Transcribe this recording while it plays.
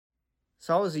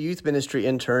So I was a youth ministry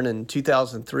intern in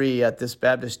 2003 at this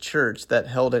Baptist church that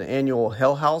held an annual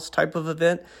Hell House type of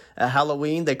event at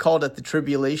Halloween. They called it the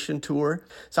Tribulation Tour.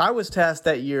 So I was tasked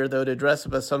that year, though, to dress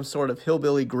up as some sort of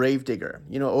hillbilly gravedigger.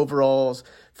 Overalls,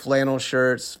 flannel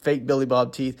shirts, fake Billy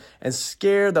Bob teeth, and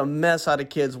scare the mess out of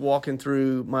kids walking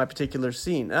through my particular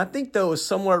scene. And I think, though, it was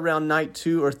somewhere around night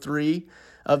 2 or 3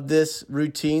 of this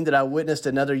routine that I witnessed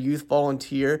another youth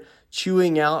volunteer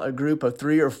chewing out a group of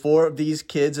 3 or 4 of these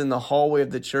kids in the hallway of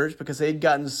the church because they'd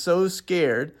gotten so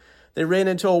scared they ran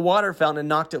into a water fountain and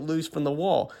knocked it loose from the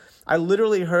wall. I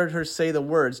literally heard her say the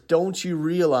words, "Don't you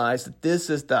realize that this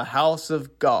is the house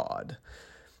of God?"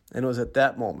 And it was at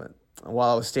that moment, while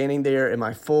I was standing there in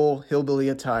my full hillbilly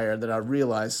attire, that I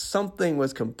realized something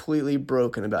was completely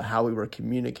broken about how we were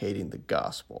communicating the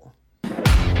gospel.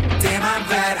 Damn, I'm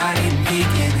glad I didn't peak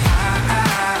in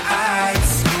high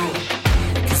school,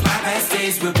 'cause my best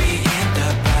days will be in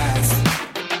the past.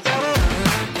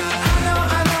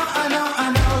 I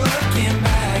know, looking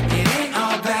back, it ain't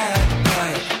all bad,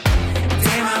 but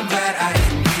damn, I'm glad I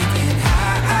didn't peak in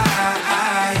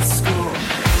high school.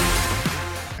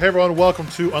 Hey everyone, welcome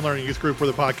to Unlearning Youth Group. We're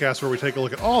the podcast where we take a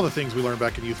look at all the things we learned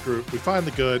back in youth group. We find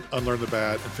the good, unlearn the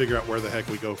bad, and figure out where the heck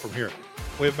we go from here.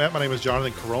 We have Matt. My name is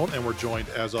Jonathan Carone, and we're joined,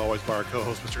 as always, by our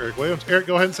co-host, Mr. Eric Williams. Eric,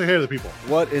 go ahead and say hey to the people.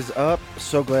 What is up?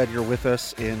 So glad you're with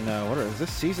us in is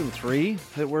this season 3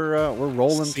 that we're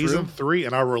rolling through? Season 3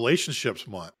 in our relationships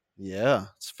month. Yeah,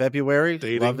 it's February.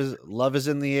 Dating. Love is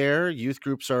in the air. Youth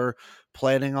groups are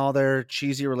planning all their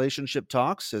cheesy relationship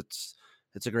talks. It's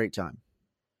a great time.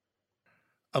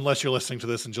 Unless you're listening to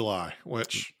this in July,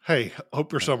 which, hey,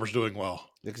 hope your summer's doing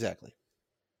well. Exactly.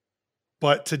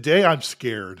 But today I'm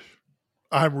scared.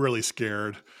 I'm really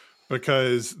scared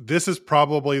because this is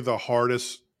probably the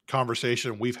hardest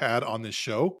conversation we've had on this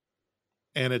show.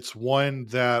 And it's one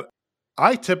that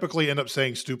I typically end up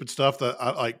saying stupid stuff that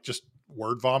I like just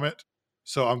word vomit.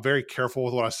 So I'm very careful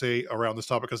with what I say around this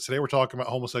topic because today we're talking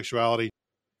about homosexuality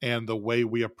and the way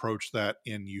we approach that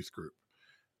in youth group.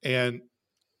 And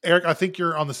Eric, I think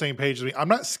you're on the same page as me. I'm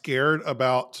not scared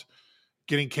about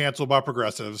getting canceled by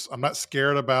progressives. I'm not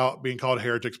scared about being called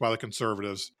heretics by the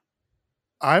conservatives.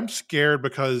 I'm scared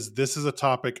because this is a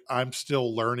topic I'm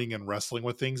still learning and wrestling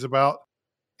with things about.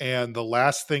 And the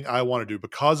last thing I want to do,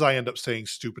 because I end up saying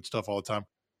stupid stuff all the time,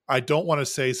 I don't want to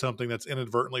say something that's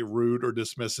inadvertently rude or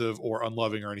dismissive or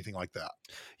unloving or anything like that.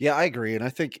 Yeah, I agree. And I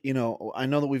think, I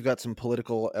know that we've got some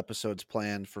political episodes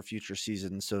planned for future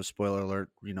seasons. So spoiler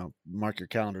alert, mark your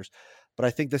calendars. But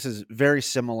I think this is very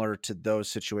similar to those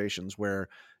situations where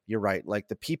you're right. Like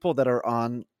the people that are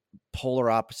on polar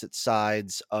opposite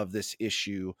sides of this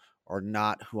issue are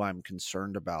not who I'm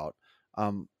concerned about.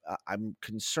 I'm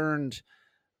concerned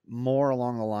more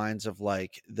along the lines of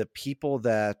like the people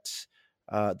that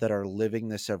are living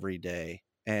this every day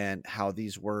and how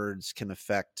these words can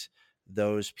affect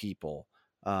those people.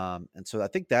 And so I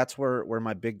think that's where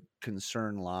my big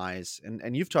concern lies.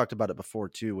 And you've talked about it before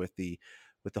too, with the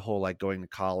whole, like going to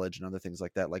college and other things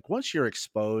like that. Like once you're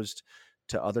exposed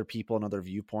to other people and other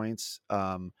viewpoints,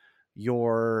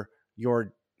 your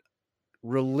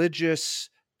religious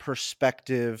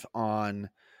perspective on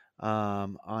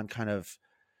kind of,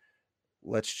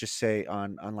 let's just say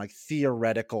on like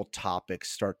theoretical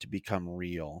topics start to become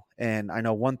real. And I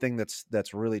know one thing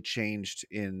that's really changed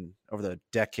over the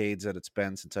decades that it's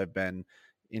been since I've been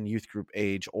in youth group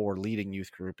age or leading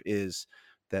youth group is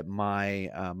that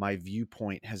my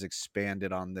viewpoint has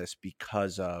expanded on this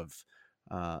because of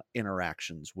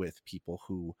interactions with people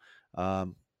who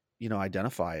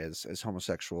identify as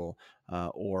homosexual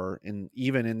or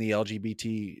even in the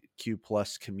LGBTQ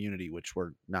plus community, which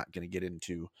we're not going to get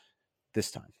into this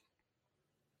time.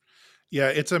 Yeah,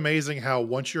 it's amazing how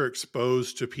once you're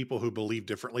exposed to people who believe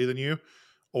differently than you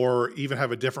or even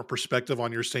have a different perspective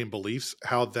on your same beliefs,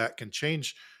 how that can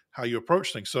change how you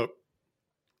approach things. So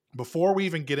before we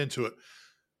even get into it,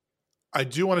 I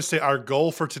do want to say our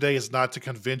goal for today is not to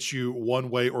convince you one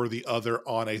way or the other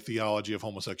on a theology of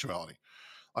homosexuality.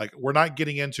 Like we're not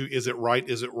getting into, is it right?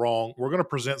 Is it wrong? We're going to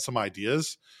present some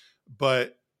ideas,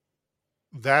 but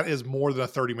that is more than a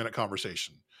 30-minute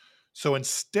conversation. So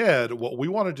instead, what we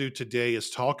want to do today is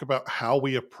talk about how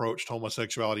we approached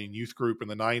homosexuality in youth group in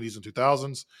the 90s and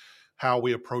 2000s, how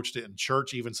we approached it in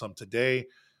church, even some today.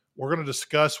 We're going to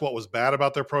discuss what was bad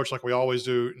about the approach like we always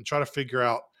do and try to figure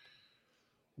out,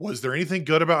 was there anything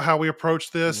good about how we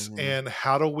approached this? Mm-hmm. And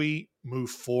how do we move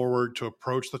forward to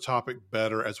approach the topic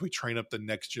better as we train up the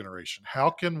next generation? How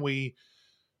can we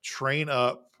train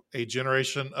up a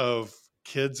generation of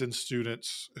kids and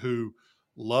students who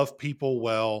love people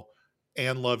well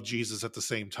and love Jesus at the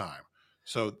same time?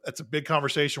 So that's a big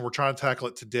conversation. We're trying to tackle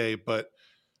it today, but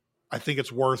I think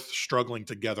it's worth struggling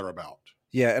together about.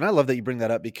 Yeah, and I love that you bring that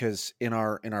up, because in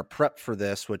our prep for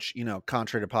this, which,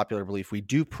 contrary to popular belief, we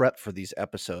do prep for these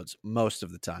episodes most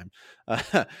of the time.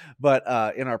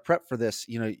 But in our prep for this,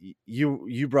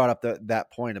 you brought up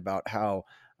that point about how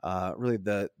really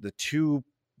the two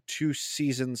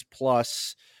seasons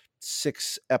plus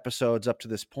 6 episodes up to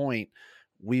this point,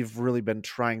 we've really been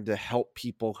trying to help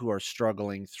people who are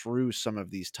struggling through some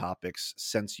of these topics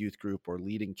since youth group or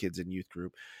leading kids in youth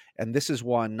group. And this is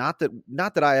one, not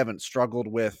that I haven't struggled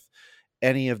with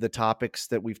any of the topics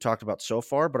that we've talked about so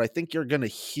far, but I think you're going to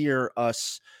hear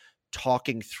us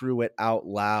talking through it out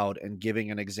loud and giving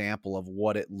an example of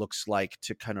what it looks like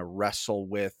to kind of wrestle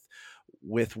with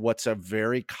what's a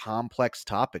very complex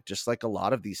topic, just like a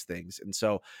lot of these things. And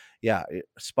so, yeah,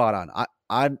 spot on.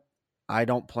 I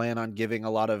don't plan on giving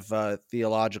a lot of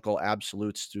theological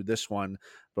absolutes through this one,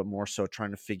 but more so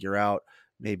trying to figure out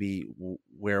maybe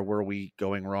where were we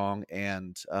going wrong,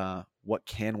 and what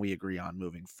can we agree on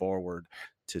moving forward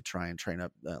to try and train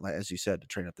up, as you said, to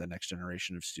train up the next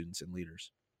generation of students and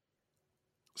leaders.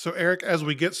 So, Eric, as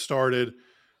we get started,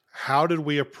 how did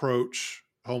we approach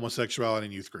homosexuality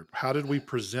in youth group? How did we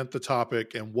present the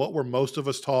topic, and what were most of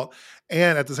us taught?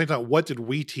 And at the same time, what did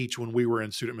we teach when we were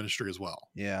in student ministry as well?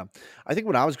 Yeah. I think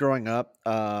when I was growing up,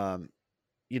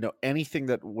 anything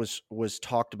that was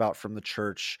talked about from the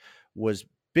church was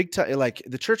big time. Like,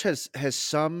 the church has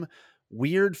some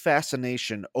weird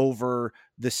fascination over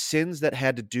the sins that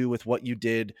had to do with what you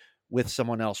did with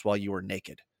someone else while you were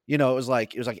naked. It was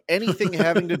like anything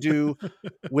having to do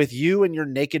with you and your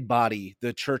naked body.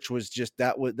 The church was just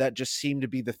that just seemed to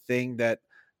be the thing that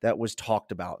was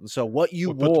talked about. And so what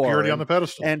you put wore, the purity on the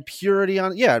pedestal, and purity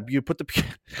on, you put the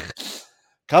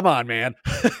come on, man.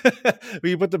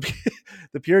 You put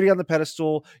the purity on the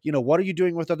pedestal. What are you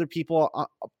doing with other people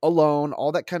alone?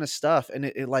 All that kind of stuff. And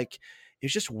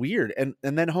it's just weird. And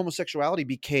then homosexuality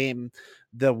became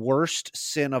the worst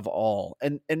sin of all.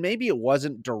 And maybe it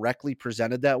wasn't directly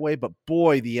presented that way, but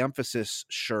boy, the emphasis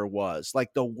sure was.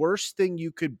 Like, the worst thing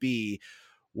you could be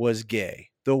was gay.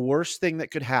 The worst thing that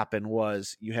could happen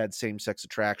was you had same-sex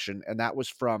attraction. And that was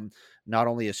from not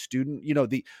only a student,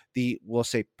 the we'll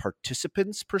say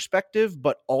participant's perspective,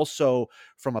 but also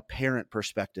from a parent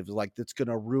perspective. Like, that's going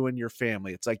to ruin your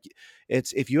family. It's like,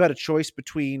 if you had a choice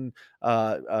between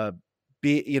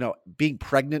being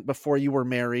pregnant before you were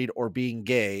married or being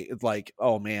gay, it's like,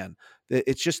 oh man,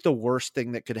 it's just the worst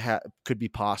thing that could be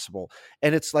possible.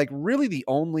 And it's like really the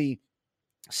only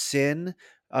sin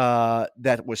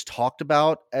that was talked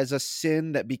about as a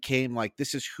sin that became like,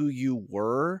 this is who you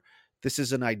were. This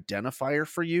is an identifier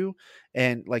for you.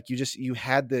 And like, you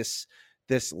had this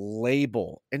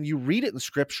label, and you read it in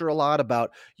scripture a lot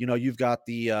about, you've got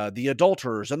the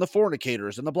adulterers and the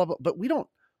fornicators and the blah, blah, but we don't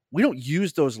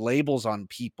use those labels on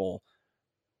people,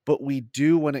 but we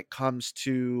do when it comes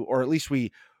to, or at least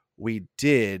we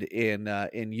did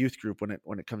in youth group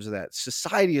when it comes to that.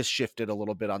 Society has shifted a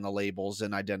little bit on the labels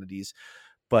and identities,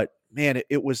 but man,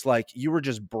 it was like you were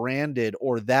just branded,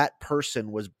 or that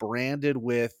person was branded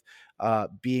with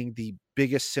being the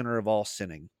biggest sinner of all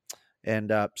sinning.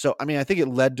 And so, I mean, I think it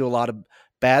led to a lot of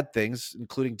bad things,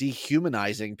 including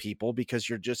dehumanizing people, because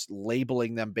you're just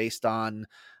labeling them based on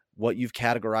what you've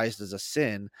categorized as a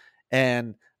sin.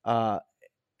 And I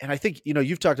think,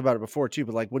 you've talked about it before too,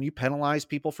 but like, when you penalize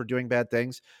people for doing bad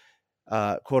things,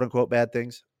 quote unquote bad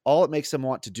things, all it makes them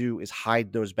want to do is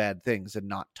hide those bad things and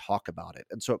not talk about it.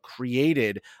 And so it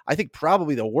created, I think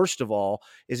probably the worst of all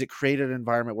is it created an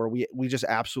environment where we just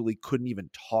absolutely couldn't even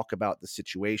talk about the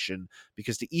situation,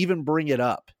 because to even bring it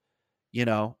up,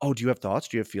 oh, do you have thoughts?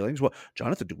 Do you have feelings? Well,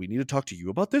 Jonathan, do we need to talk to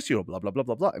you about this? Blah, blah, blah,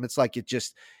 blah, blah. And it's like, it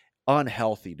just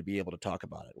unhealthy to be able to talk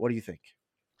about it. What do you think?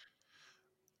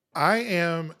 I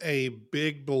am a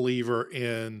big believer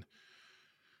in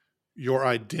your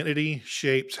identity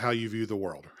shapes how you view the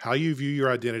world. How you view your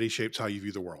identity shapes how you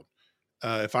view the world.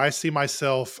 If I see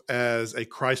myself as a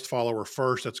Christ follower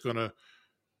first, that's going to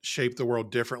shape the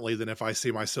world differently than if I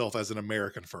see myself as an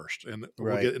American first. And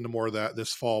Right. We'll get into more of that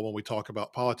this fall when we talk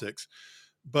about politics.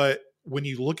 But when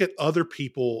you look at other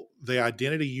people, the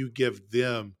identity you give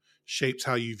them shapes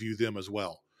how you view them as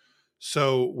well.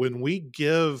 So when we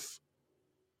give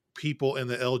people in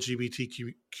the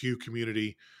LGBTQ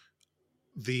community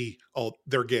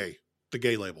they're gay, the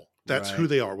gay label, that's Right. who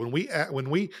they are. When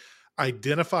we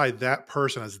identify that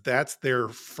person as that's their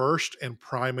first and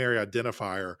primary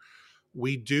identifier,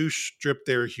 we do strip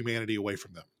their humanity away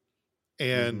from them.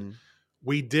 And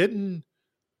we didn't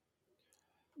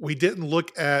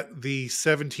look at the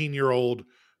 17-year-old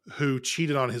who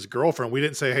cheated on his girlfriend. We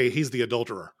didn't say, hey, he's the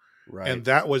adulterer. Right. And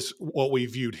that was what we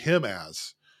viewed him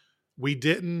as. We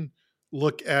didn't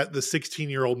look at the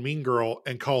 16-year-old mean girl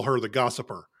and call her the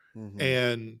gossiper Mhm.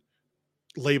 and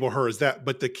label her as that.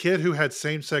 But the kid who had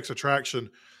same-sex attraction,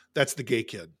 that's the gay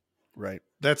kid. Right.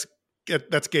 That's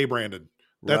gay Brandon.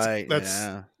 That's Right.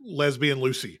 Yeah. lesbian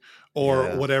Lucy or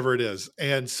Yeah. whatever it is.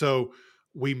 And so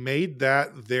we made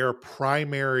that their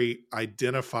primary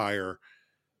identifier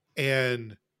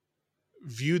and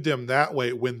viewed them that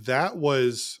way when that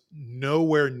was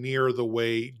nowhere near the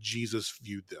way Jesus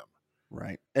viewed them.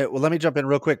 Right. Well, let me jump in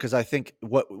real quick because I think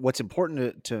what's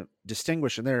important to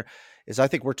distinguish in there is I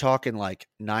think we're talking like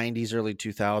 90s, early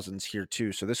 2000s here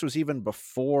too. So this was even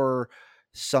before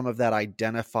some of that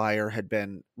identifier had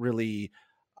been really,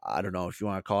 I don't know if you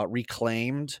want to call it,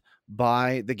 reclaimed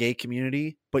by the gay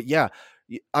community. But yeah,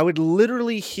 I would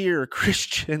literally hear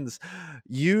Christians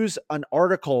use an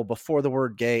article before the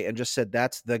word gay and just said,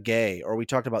 that's the gay, or we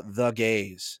talked about the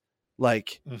gays.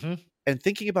 Like, and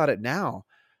thinking about it now,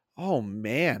 oh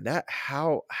man, that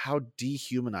how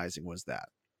dehumanizing was that?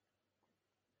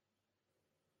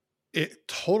 It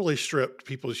totally stripped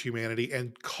people's humanity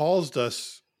and caused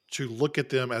us to look at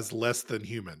them as less than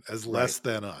human, as less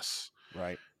than us.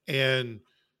 Right. And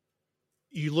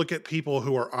you look at people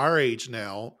who are our age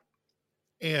now,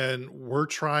 and we're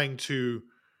trying to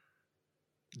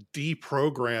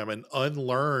deprogram and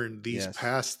unlearn these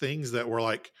past things that were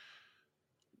like,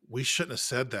 we shouldn't have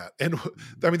said that. And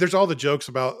I mean, there's all the jokes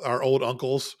about our old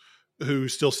uncles who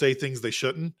still say things they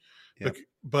shouldn't,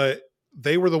 but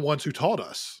they were the ones who taught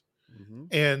us. Mm-hmm.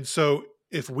 And so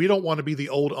if we don't want to be the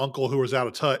old uncle who was out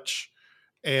of touch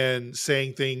and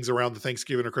saying things around the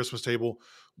Thanksgiving or Christmas table,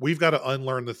 we've got to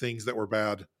unlearn the things that were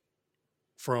bad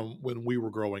from when we were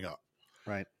growing up.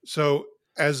 Right. So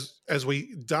as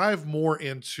we dive more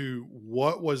into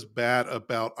what was bad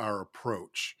about our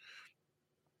approach,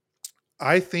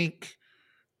 I think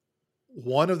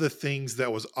one of the things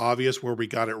that was obvious where we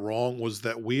got it wrong was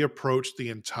that we approached the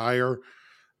entire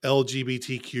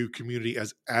LGBTQ community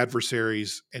as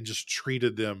adversaries and just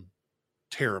treated them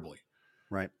terribly.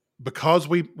 Right. Because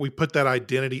we put that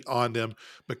identity on them,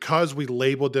 because we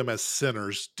labeled them as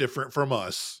sinners, different from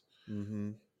us,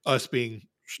 us being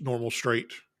normal,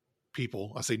 straight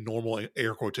people. I say normal in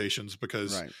air quotations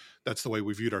because that's the way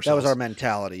we viewed ourselves. That was our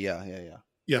mentality. Yeah.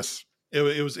 Yes.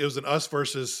 It was an us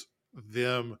versus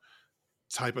them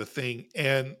type of thing.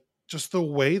 And just the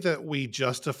way that we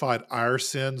justified our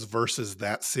sins versus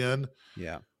that sin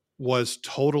was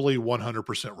totally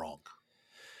 100% wrong.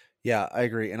 Yeah, I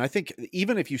agree. And I think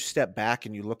even if you step back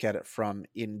and you look at it from,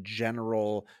 in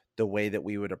general, the way that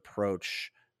we would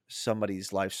approach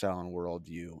somebody's lifestyle and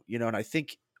worldview, and I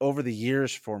think over the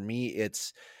years for me,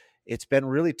 it's been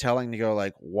really telling to go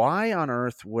like, why on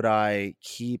earth would I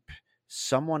keep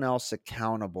someone else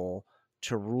accountable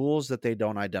to rules that they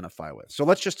don't identify with? So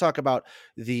let's just talk about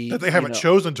that they haven't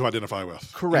chosen to identify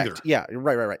with. Correct. Either. Yeah.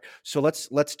 Right. So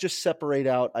let's just separate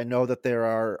out. I know that there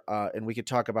are, and we could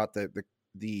talk about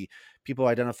the people who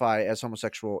identify as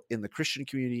homosexual in the Christian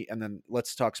community, and then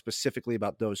let's talk specifically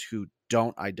about those who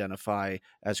don't identify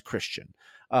as Christian.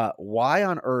 Why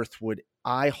on earth would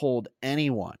I hold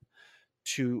anyone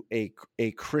to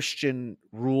a Christian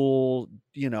rule,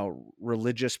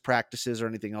 religious practices or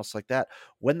anything else like that,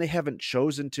 when they haven't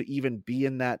chosen to even be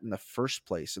in that in the first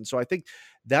place? And so I think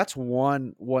that's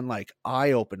one like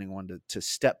eye-opening one to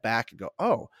step back and go,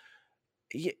 oh,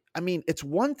 I mean, it's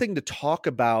one thing to talk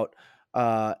about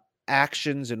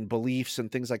actions and beliefs and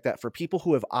things like that for people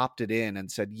who have opted in and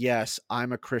said, yes,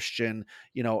 I'm a Christian,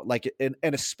 and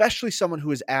especially someone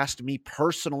who has asked me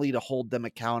personally to hold them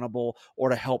accountable or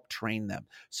to help train them.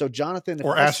 So Jonathan,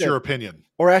 or ask your opinion.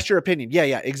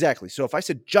 Yeah, exactly. So if I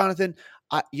said, Jonathan,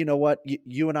 you know what,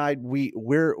 you and I,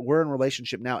 we're in a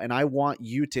relationship now, and I want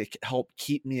you to help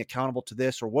keep me accountable to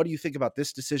this, or what do you think about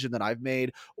this decision that I've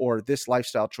made or this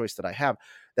lifestyle choice that I have?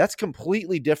 That's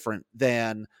completely different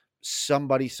than some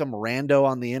rando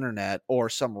on the internet or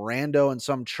some rando in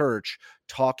some church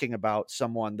talking about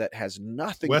someone that has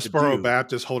nothing Westboro to do.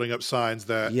 Baptist holding up signs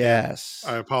that, yes,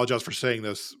 I apologize for saying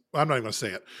this, I'm not even going to say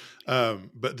it,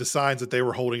 but the signs that they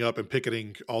were holding up and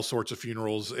picketing all sorts of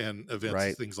funerals and events,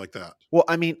 and things like that. Well,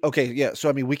 I mean, okay, yeah. So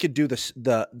I mean, we could do this,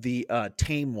 the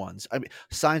tame ones. I mean,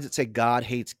 signs that say God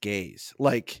hates gays,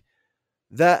 like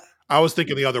that. I was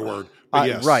thinking the other word. But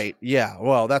yes. Right. Yeah.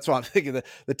 Well, that's why I'm thinking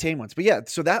the tame ones. But yeah,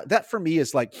 so that for me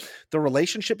is like the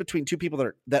relationship between two people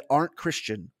that aren't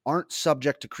Christian, aren't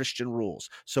subject to Christian rules.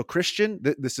 So Christian,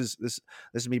 this is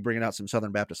me bringing out some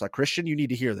Southern Baptists. Like, Christian, you need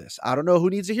to hear this. I don't know who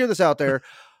needs to hear this out there,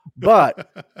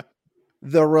 but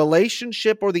the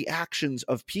relationship or the actions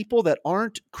of people that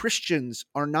aren't Christians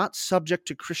are not subject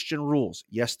to Christian rules.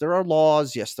 Yes, there are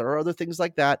laws. Yes, there are other things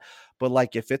like that. But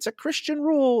like, if it's a Christian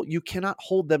rule, you cannot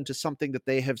hold them to something that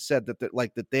they have said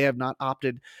that they have not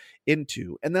opted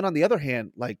into. And then on the other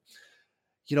hand, like,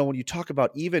 you know, when you talk about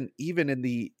even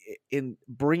in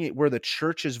bringing where the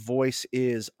church's voice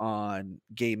is on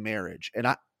gay marriage, and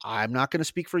I'm not going to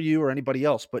speak for you or anybody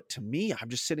else, but to me, I'm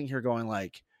just sitting here going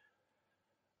like,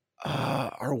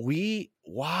 why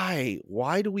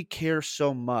do we care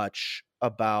so much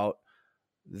about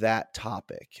that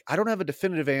topic? I don't have a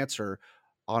definitive answer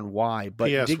on why,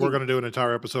 but yes, we're going to do an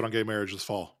entire episode on gay marriage this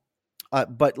fall.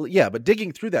 But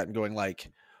digging through that and going like,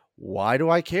 why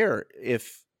do I care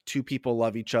if two people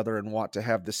love each other and want to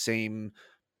have the same,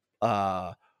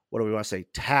 what do we want to say,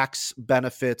 tax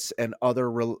benefits and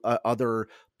other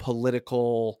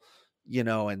political, you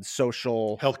know, and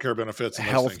social healthcare benefits,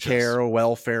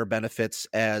 welfare benefits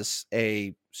as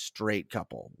a straight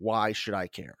couple? Why should I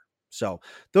care? So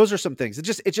those are some things. It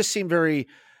just seemed very,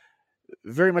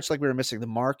 very much like we were missing the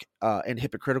mark and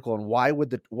hypocritical. And why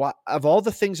of all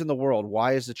the things in the world,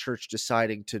 why is the church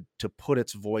deciding to put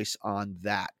its voice on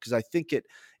that? Because I think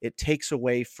it takes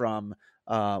away from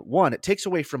it takes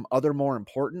away from other more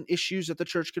important issues that the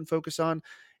church can focus on.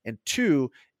 And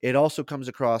two, it also comes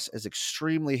across as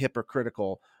extremely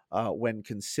hypocritical when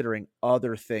considering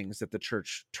other things that the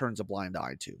church turns a blind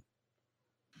eye to.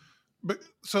 But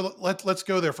so let's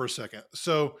go there for a second.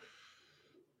 So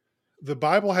the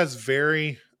Bible has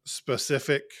very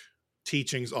specific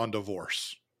teachings on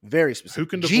divorce. Very specific. Who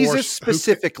can divorce? Jesus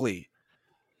specifically.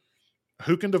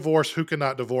 Who can divorce? Who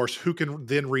cannot divorce? Who can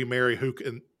then remarry? Who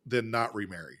can then not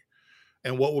remarry?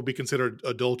 And what would be considered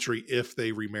adultery if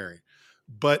they remarry?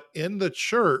 But in the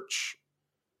church,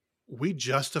 we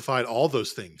justified all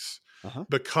those things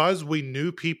because we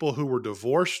knew people who were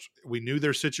divorced. We knew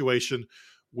their situation.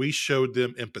 We showed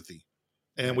them empathy.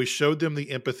 And we showed them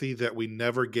the empathy that we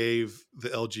never gave the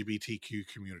LGBTQ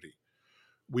community.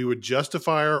 We would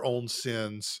justify our own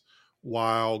sins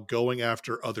while going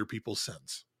after other people's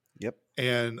sins. Yep.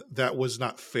 And that was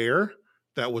not fair.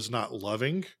 That was not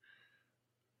loving.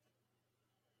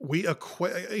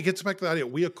 It gets back to the idea.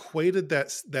 We equated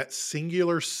that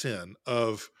singular sin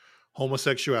of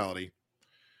homosexuality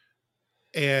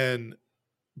and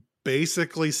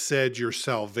basically said your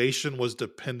salvation was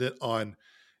dependent on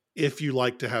if you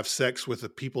like to have sex with the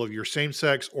people of your same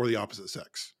sex or the opposite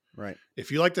sex. Right. If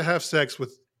you like to have sex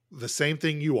with the same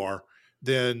thing you are,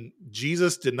 then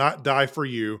Jesus did not die for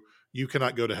you. You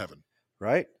cannot go to heaven.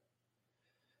 Right.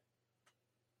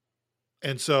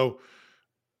 And so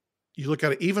you look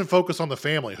at it, even Focus on the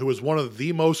Family, who is one of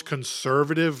the most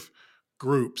conservative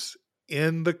groups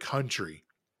in the country.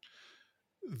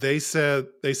 They say,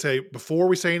 before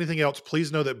we say anything else,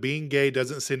 please know that being gay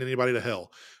doesn't send anybody to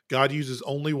hell. God uses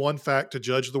only one fact to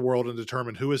judge the world and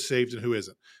determine who is saved and who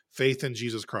isn't: faith in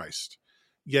Jesus Christ.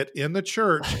 Yet in the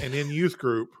church and in youth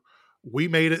group, we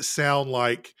made it sound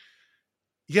like,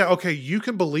 yeah, okay, you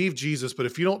can believe Jesus, but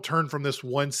if you don't turn from this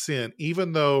one sin,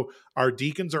 even though our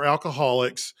deacons are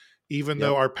alcoholics, even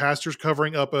though our pastor's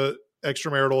covering up a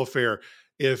extramarital affair,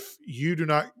 if you do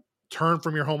not turn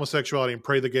from your homosexuality and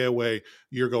pray the gay away,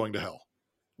 you're going to hell.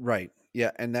 Right.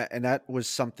 Yeah. And that was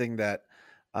something that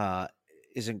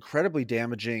is incredibly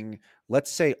damaging,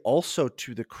 let's say, also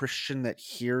to the Christian that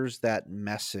hears that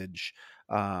message,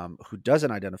 who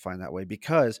doesn't identify in that way,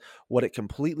 because what it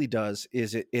completely does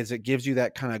is it gives you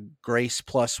that kind of grace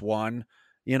plus one.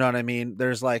 You know what I mean?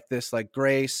 There's like this, like,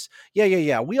 grace.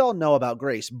 Yeah. We all know about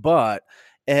grace, but,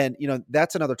 and you know,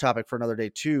 that's another topic for another day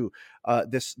too.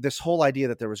 This whole idea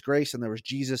that there was grace and there was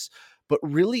Jesus, but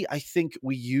really, I think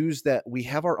we use that, we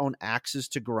have our own axes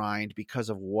to grind because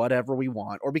of whatever we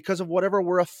want, or because of whatever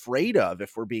we're afraid of.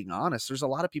 If we're being honest, there's a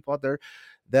lot of people out there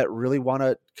that really want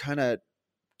to kind of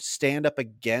stand up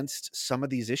against some of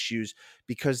these issues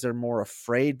because they're more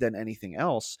afraid than anything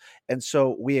else. And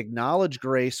so we acknowledge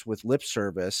grace with lip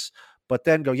service, but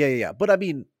then go, yeah. But I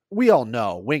mean, we all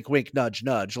know, wink, wink, nudge,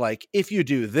 nudge. Like, if you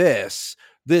do this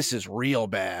is real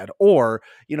bad. Or,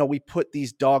 you know, we put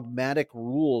these dogmatic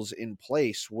rules in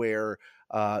place where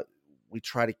we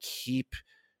try to keep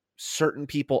certain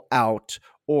people out,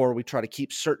 or we try to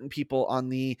keep certain people on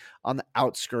the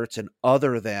outskirts and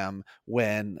other them,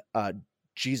 when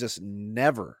Jesus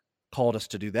never called us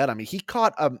to do that. I mean, he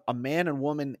caught a man and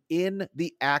woman in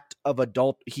the act of I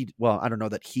don't know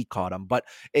that he caught them, but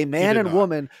a man and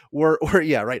woman were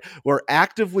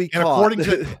actively caught.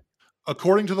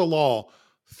 According to the law,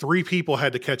 3 people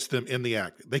had to catch them in the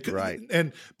act. They could, Right.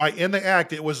 and by in the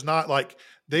act, it was not like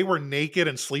they were naked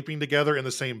and sleeping together in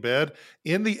the same bed.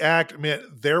 In the act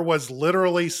meant there was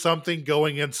literally something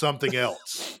going in something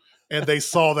else, and they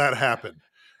saw that happen.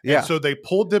 Yeah. And so they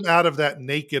pulled them out of that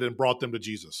naked and brought them to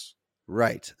Jesus.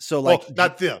 Right. So like Well,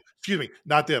 not them. Excuse me,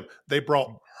 not them. They brought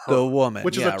her, the woman,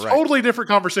 which is yeah, a right. totally different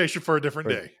conversation for a different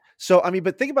Right. day. So, I mean,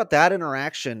 but think about that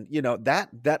interaction, you know, that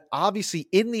obviously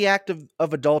in the act of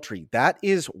adultery, that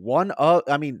is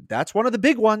that's one of the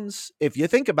big ones, if you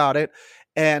think about it.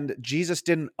 And Jesus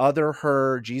didn't other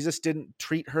her. Jesus didn't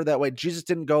treat her that way. Jesus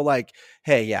didn't go like,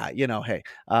 hey, yeah, you know, hey,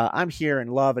 I'm here in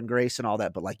love and grace and all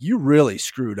that, but like, you really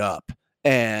screwed up.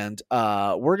 And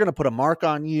we're going to put a mark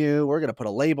on you. We're going to put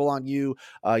a label on you.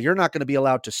 You're not going to be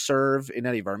allowed to serve in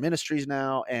any of our ministries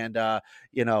now. And,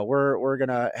 you know, we're going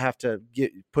to have to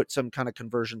put some kind of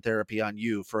conversion therapy on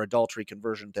you for adultery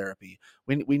conversion therapy.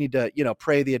 We need to, you know,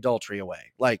 pray the adultery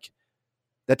away. Like,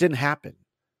 that didn't happen.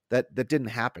 That didn't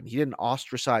happen. He didn't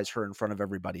ostracize her in front of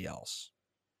everybody else.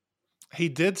 He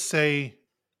did say,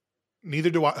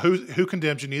 neither do I, who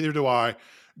condemns you, neither do I,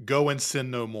 go and sin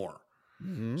no more.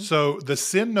 Mm-hmm. So the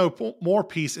sin no more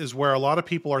piece is where a lot of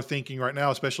people are thinking right now,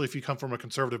 especially if you come from a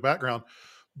conservative background.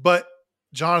 But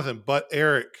Jonathan, but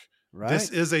Eric, Right. this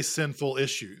is a sinful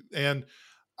issue. And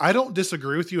I don't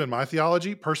disagree with you in my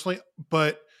theology personally,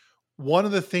 but one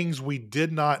of the things we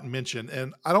did not mention,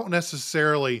 and I don't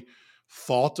necessarily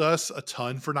fault us a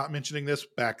ton for not mentioning this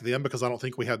back then because I don't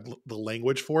think we had the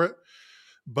language for it,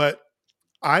 but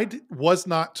I was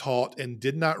not taught and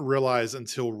did not realize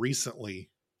until recently,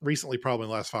 probably in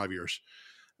the last 5 years,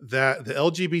 that the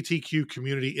LGBTQ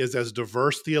community is as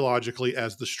diverse theologically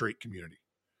as the straight community.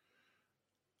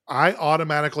 I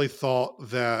automatically thought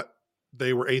that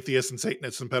they were atheists and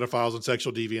Satanists and pedophiles and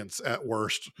sexual deviants at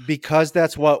worst. Because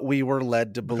that's what we were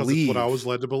led to believe. Because it's what I was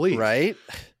led to believe. Right.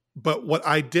 But what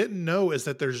I didn't know is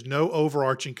that there's no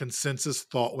overarching consensus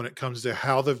thought when it comes to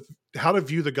how to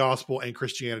view the gospel and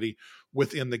Christianity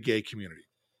within the gay community.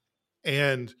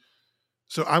 And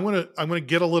so I'm gonna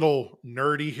get a little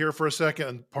nerdy here for a second.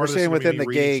 And We're saying within the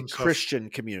gay Christian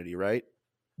community, right?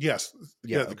 Yes.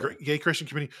 Yeah. The gay Christian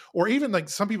community, or even like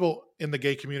some people in the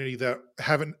gay community that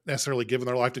haven't necessarily given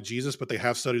their life to Jesus, but they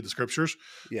have studied the scriptures,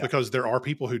 because there are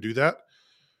people who do that.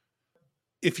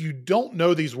 If you don't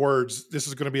know these words, this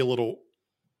is going to be a little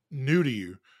new to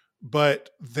you, but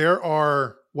there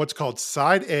are what's called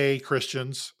side A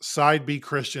Christians, side B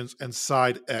Christians, and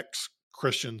side X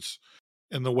Christians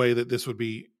in the way that this would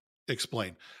be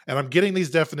explained. And I'm getting these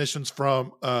definitions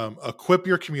from Equip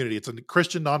Your Community. It's a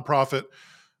Christian nonprofit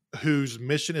whose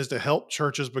mission is to help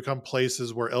churches become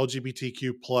places where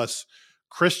LGBTQ plus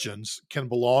Christians can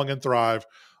belong and thrive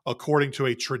according to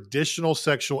a traditional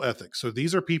sexual ethic. So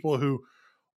these are people who,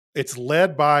 it's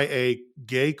led by a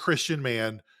gay Christian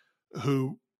man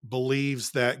who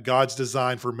believes that God's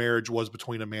design for marriage was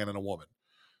between a man and a woman.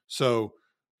 So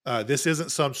this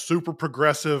isn't some super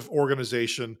progressive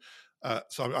organization.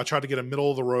 So I tried to get a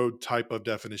middle of the road type of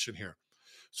definition here.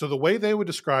 So the way they would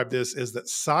describe this is that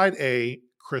side A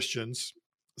Christians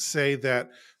say that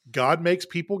God makes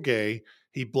people gay.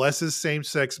 He blesses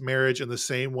same-sex marriage in the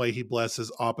same way he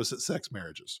blesses opposite-sex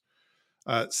marriages.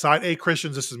 Side A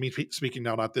Christians, this is me speaking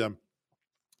now, not them.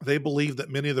 They believe that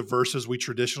many of the verses we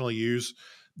traditionally use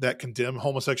that condemn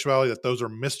homosexuality, that those are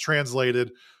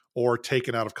mistranslated or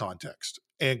taken out of context.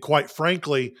 And quite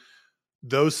frankly,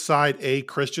 those side A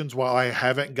Christians, while I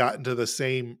haven't gotten to the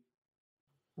same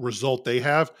result they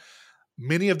have,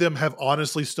 many of them have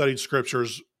honestly studied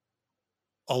scriptures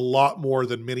a lot more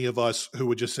than many of us who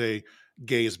would just say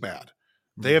gay is bad.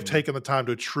 They have taken the time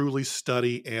to truly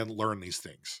study and learn these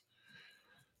things.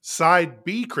 Side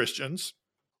B Christians,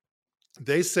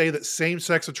 they say that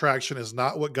same-sex attraction is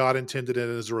not what God intended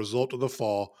and as a result of the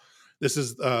fall. This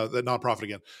is the nonprofit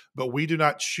again. But we do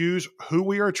not choose who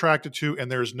we are attracted to,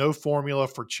 and there is no formula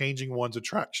for changing one's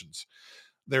attractions.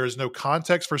 There is no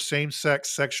context for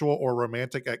same-sex sexual or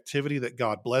romantic activity that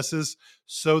God blesses,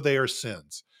 so they are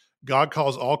sins. God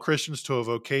calls all Christians to a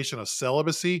vocation of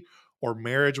celibacy or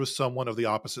marriage with someone of the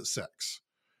opposite sex.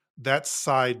 That's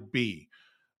side B.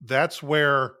 That's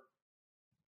where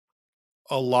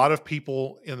a lot of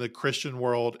people in the Christian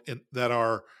world that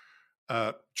are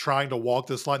trying to walk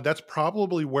this line, that's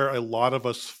probably where a lot of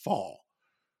us fall.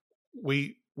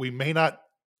 We may not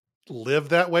live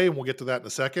that way, and we'll get to that in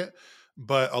a second,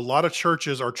 but a lot of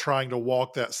churches are trying to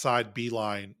walk that side B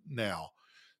line now.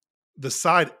 The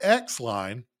side X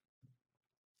line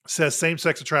says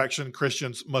same-sex attraction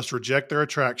Christians must reject their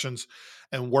attractions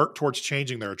and work towards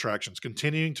changing their attractions.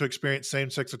 Continuing to experience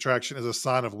same-sex attraction is a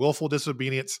sign of willful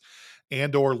disobedience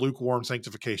and or lukewarm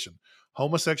sanctification.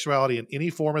 homosexuality in any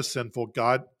form is sinful,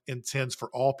 God intends for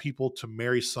all people to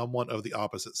marry someone of the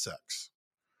opposite sex.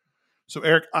 So,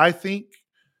 Eric, I think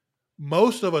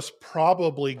most of us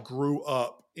probably grew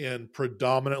up in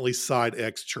predominantly side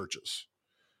X churches.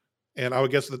 And I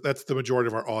would guess that that's the majority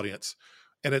of our audience.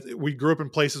 And we grew up in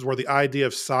places where the idea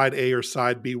of side A or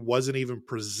side B wasn't even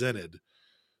presented.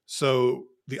 So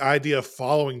the idea of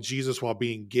following Jesus while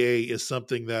being gay is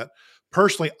something that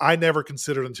personally I never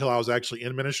considered until I was actually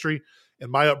in ministry. In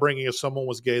my upbringing, if someone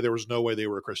was gay, there was no way they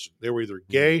were a Christian. They were either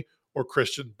gay or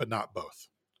Christian, but not both.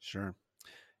 Sure.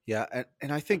 Yeah,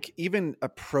 and I think even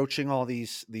approaching all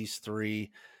these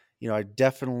three, I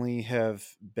definitely have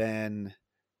been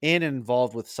in and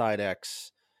involved with Side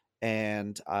X,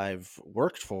 and I've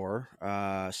worked for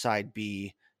Side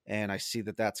B, and I see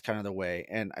that that's kind of the way.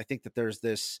 And I think that there's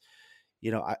this,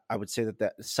 I would say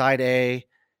that Side A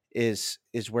is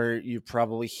where you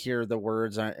probably hear the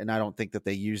words, and I don't think that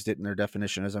they used it in their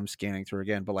definition as I'm scanning through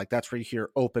again, but like that's where you hear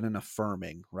open and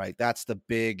affirming, right? That's the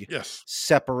big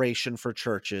separation for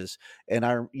churches.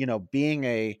 And being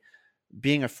a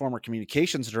former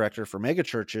communications director for mega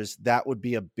churches, that would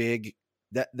be a big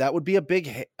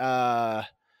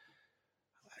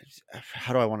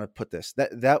how do I want to put this?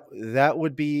 That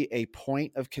would be a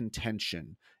point of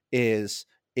contention, is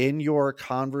in your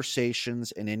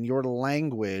conversations and in your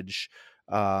language.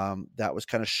 That was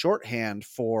kind of shorthand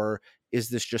for, is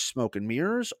this just smoke and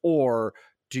mirrors, or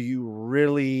do you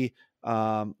really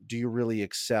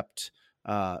accept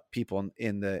people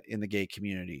in the gay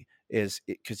community?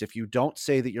 Because if you don't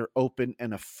say that you're open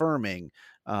and affirming,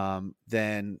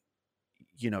 then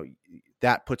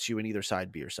that puts you in either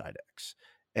side B or side X.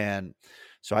 And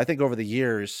so I think over the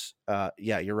years,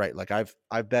 you're right. Like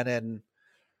I've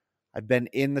been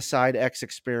in the side X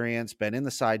experience, been in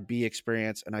the side B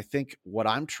experience. And I think what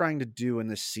I'm trying to do in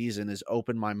this season is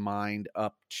open my mind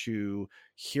up to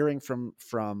hearing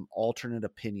from alternate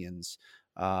opinions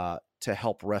to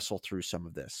help wrestle through some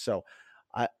of this. So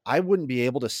I wouldn't be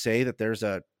able to say that there's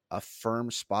a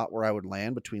firm spot where I would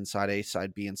land between side A,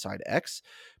 side B, and side X.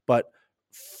 But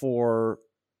for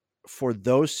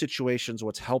those situations,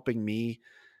 what's helping me,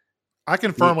 I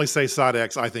can firmly say side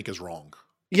X I think is wrong.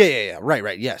 Yeah.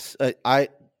 Right. Yes. I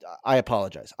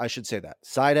apologize. I should say that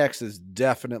side X is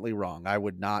definitely wrong. I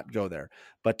would not go there,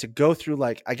 but to go through,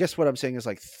 like, I guess what I'm saying is,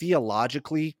 like,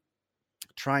 theologically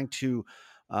trying to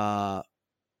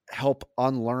help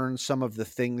unlearn some of the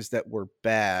things that were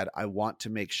bad. I want to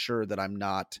make sure that I'm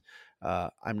not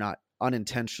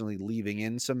unintentionally leaving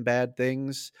in some bad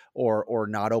things, or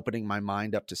not opening my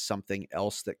mind up to something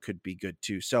else that could be good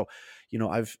too. So,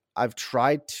 I've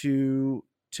tried to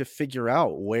figure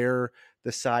out where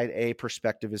the side A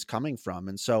perspective is coming from.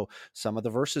 And so some of the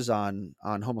verses on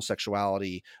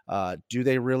homosexuality, do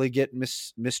they really get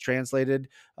mistranslated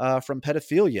from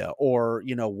pedophilia? Or,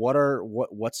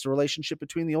 what's the relationship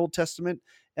between the Old Testament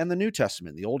and the New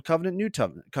Testament, the Old Covenant, New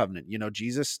Covenant?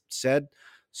 Jesus said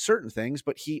certain things,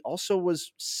 but he also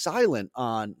was silent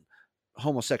on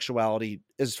homosexuality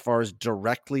as far as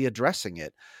directly addressing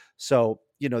it. So,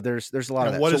 there's a lot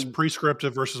of that. What is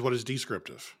prescriptive versus what is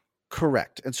descriptive?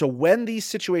 Correct. And so when these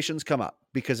situations come up,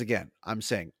 because again, I'm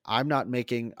saying I'm not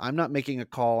making a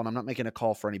call, and I'm not making a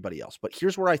call for anybody else, but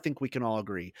here's where I think we can all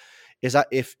agree is that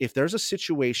if there's a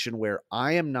situation where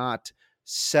I am not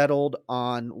settled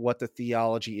on what the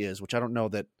theology is, which I don't know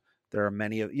that there are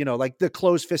many of, like the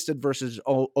closed-fisted versus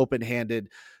open-handed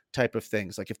type of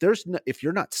things. Like if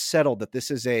you're not settled that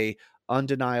this is a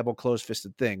undeniable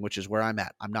closed-fisted thing, which is where I'm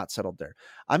at, I'm not settled there.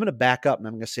 I'm going to back up and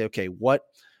I'm going to say, okay, what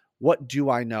do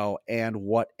I know, and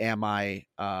what am I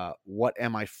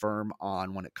firm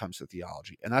on when it comes to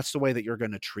theology? And that's the way that you're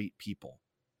going to treat people,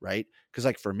 right? Because,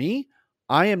 like, for me,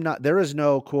 there is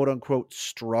no quote unquote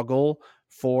struggle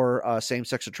for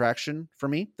same-sex attraction for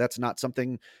me. That's not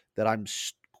something that I'm,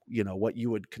 what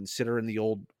you would consider in the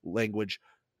old language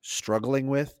struggling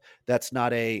with. That's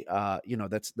not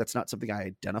that's not something I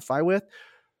identify with.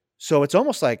 So it's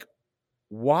almost like,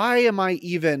 why am I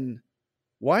even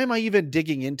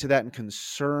digging into that and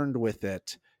concerned with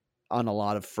it on a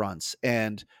lot of fronts?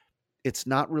 And it's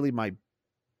not really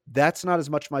that's not as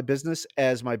much my business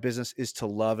as my business is to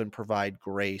love and provide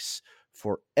grace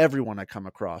for everyone I come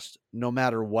across, no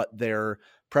matter what their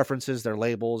preferences, their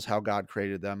labels, how God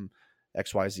created them,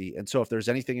 X, Y, Z. And so if there's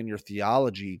anything in your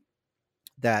theology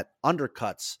that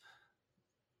undercuts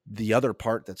the other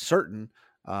part that's certain,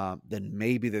 then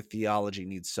maybe the theology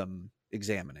needs some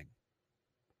examining.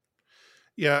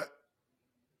 Yeah.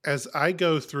 As I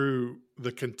go through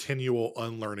the continual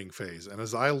unlearning phase, and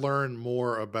as I learn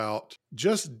more about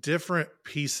just different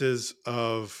pieces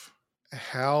of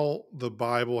how the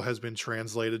Bible has been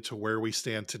translated to where we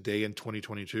stand today in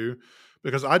 2022,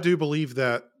 because I do believe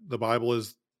that the Bible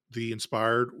is the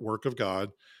inspired work of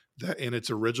God, that in its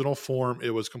original form, it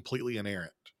was completely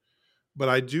inerrant. But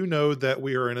I do know that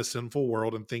we are in a sinful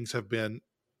world and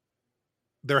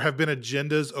there have been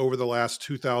agendas over the last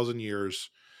 2,000 years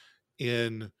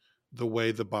in the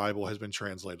way the Bible has been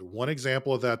translated. One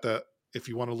example of that if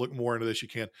you want to look more into this, you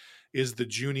can, is the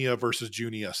Junia versus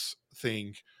Junius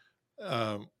thing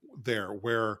there,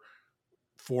 where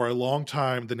for a long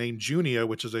time, the name Junia,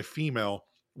 which is a female,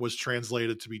 was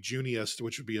translated to be Junius,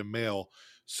 which would be a male,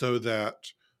 so that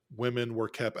women were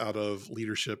kept out of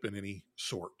leadership in any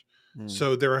sort.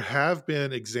 So there have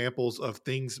been examples of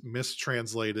things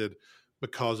mistranslated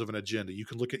because of an agenda. You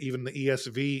can look at even the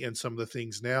ESV and some of the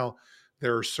things now.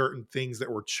 There are certain things that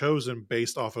were chosen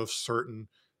based off of certain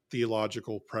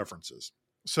theological preferences.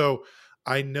 So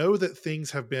I know that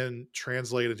things have been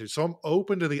translated to. So I'm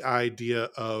open to the idea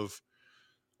of,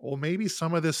 well, maybe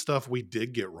some of this stuff we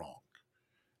did get wrong.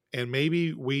 And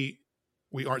maybe we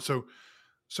aren't. So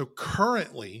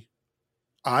currently,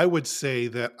 I would say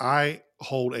that I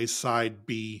hold a side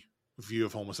B view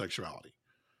of homosexuality.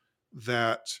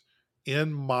 That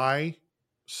in my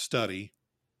study,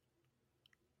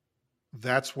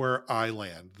 that's where I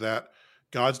land. That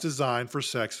God's design for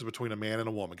sex is between a man and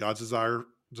a woman. God's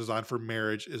design for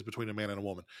marriage is between a man and a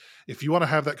woman. If you want to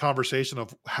have that conversation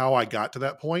of how I got to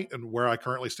that point and where I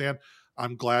currently stand,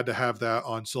 I'm glad to have that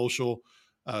on social.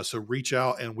 So reach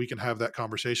out and we can have that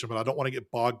conversation, but I don't want to get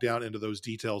bogged down into those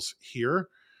details here.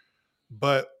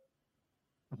 But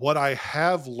what I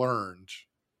have learned,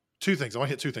 two things. I want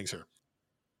to hit two things here.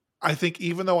 I think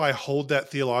even though I hold that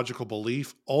theological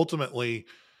belief, ultimately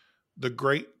the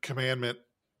great commandment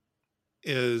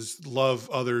is love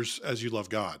others as you love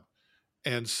God.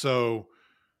 And so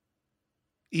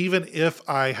even if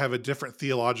I have a different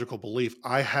theological belief,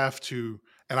 I have to,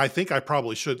 and I think I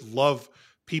probably should, love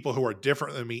people who are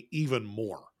different than me even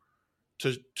more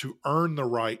to earn the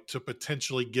right to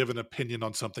potentially give an opinion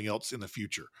on something else in the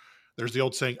future. There's the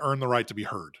old saying, earn the right to be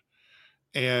heard.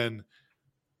 And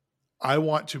I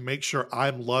want to make sure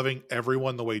I'm loving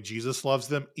everyone the way Jesus loves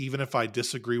them, even if I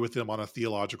disagree with them on a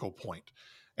theological point.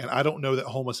 And I don't know that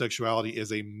homosexuality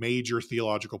is a major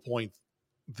theological point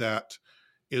that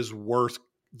is worth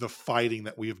the fighting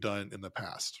that we have done in the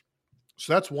past.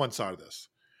 So that's one side of this.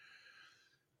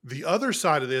 The other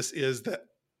side of this is that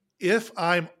if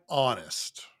I'm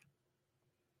honest,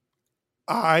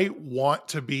 I want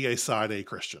to be a side A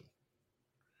Christian.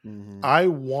 Mm-hmm. I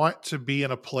want to be in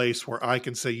a place where I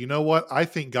can say, you know what? I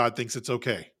think God thinks it's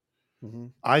okay. Mm-hmm.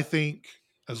 I think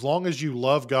as long as you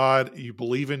love God, you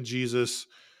believe in Jesus,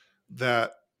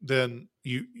 that then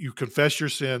you confess your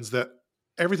sins, that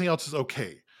everything else is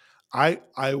okay. I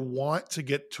want to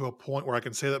get to a point where I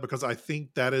can say that, because I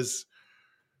think that is,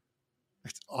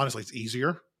 honestly, it's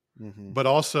easier, mm-hmm. but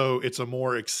also it's a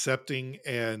more accepting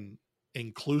and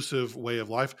inclusive way of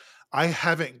life. I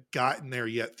haven't gotten there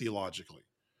yet theologically.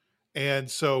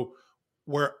 And so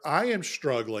where I am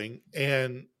struggling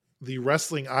and the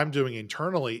wrestling I'm doing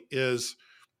internally is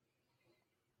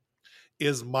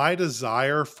my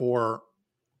desire for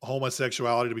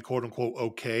homosexuality to be quote unquote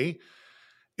okay.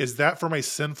 Is that from a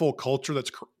sinful culture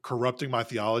that's corrupting my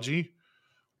theology?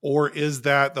 Or is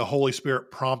that the Holy Spirit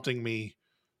prompting me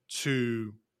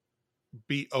to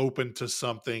be open to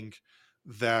something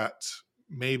that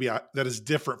maybe that is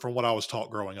different from what I was taught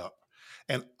growing up?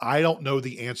 And I don't know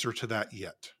the answer to that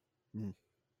yet.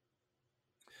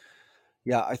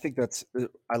 Yeah, I think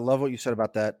I love what you said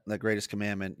about that greatest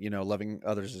commandment, loving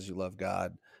others as you love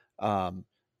God.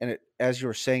 And as you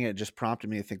were saying, it just prompted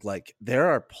me to think, like,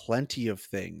 there are plenty of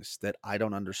things that I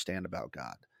don't understand about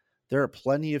God. There are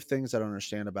plenty of things I don't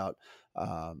understand about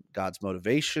God's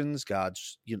motivations,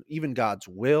 even God's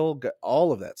will,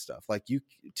 all of that stuff. Like,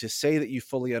 to say that you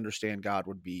fully understand God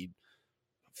would be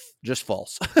just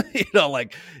false,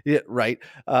 right.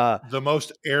 The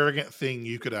most arrogant thing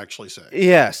you could actually say.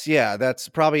 Yes. Yeah. That's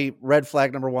probably red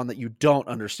flag number one, that you don't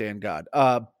understand God.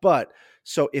 But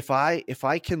so if I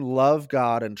can love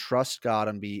God and trust God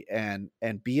and be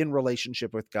in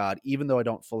relationship with God, even though I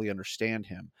don't fully understand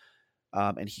him,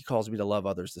 and he calls me to love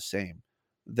others the same,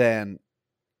 then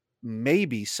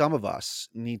maybe some of us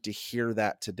need to hear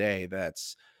that today.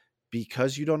 That's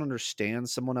because you don't understand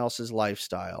someone else's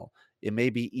lifestyle. It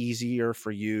may be easier for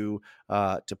you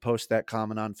to post that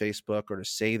comment on Facebook or to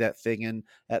say that thing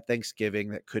at Thanksgiving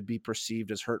that could be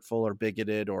perceived as hurtful or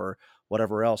bigoted or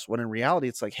whatever else, when in reality,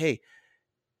 it's like, hey,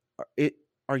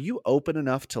 are you open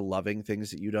enough to loving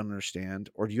things that you don't understand?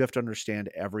 Or do you have to understand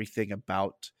everything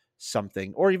about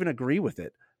something or even agree with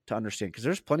it to understand, because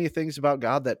there's plenty of things about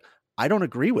God that I don't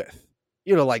agree with.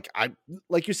 You know, like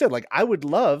you said, like I would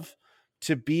love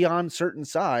to be on certain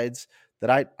sides that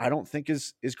I don't think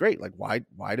is great. Like why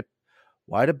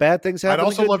do bad things happen? I'd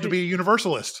also love to be a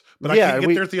universalist, but I Yeah, can't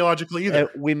get there theologically either.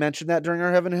 we mentioned that during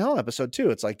our Heaven and Hell episode too.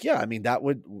 It's like, yeah, I mean, that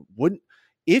wouldn't,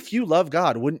 if you love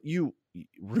God, wouldn't you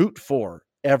root for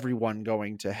everyone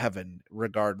going to heaven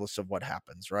regardless of what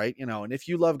happens, right? You know, and if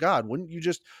you love God, wouldn't you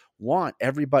just want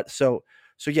everybody? So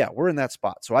yeah, we're in that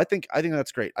spot. So I think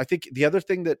that's great. I think the other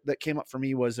thing that came up for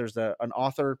me was there's an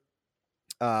author.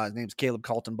 His name's Caleb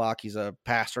Kaltenbach. He's a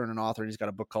pastor and an author, and he's got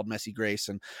a book called Messy Grace.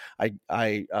 And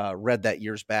I read that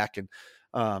years back, and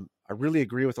I really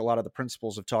agree with a lot of the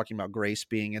principles of talking about grace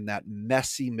being in that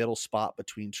messy middle spot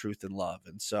between truth and love.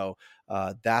 And so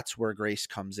that's where grace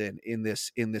comes in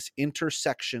this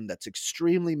intersection that's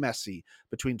extremely messy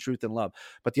between truth and love.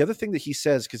 But the other thing that he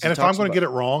says, because if I'm going to get it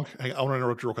wrong, I want to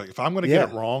interrupt you real quick. If I'm going to get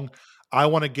it wrong, I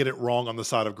want to get it wrong on the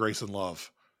side of grace and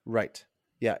love. Right.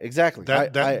 Yeah, exactly.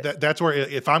 That's where,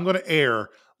 if I'm going to err,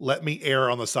 let me err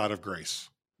on the side of grace.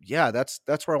 Yeah,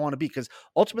 that's where I want to be, because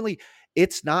ultimately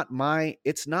it's not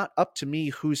up to me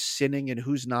who's sinning and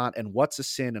who's not, and what's a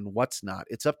sin and what's not.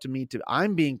 It's up to me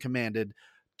I'm being commanded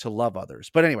to love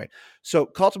others. But anyway, so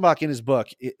Kaltenbach in his book,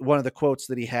 one of the quotes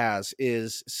that he has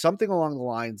is something along the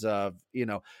lines of, you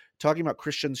know, talking about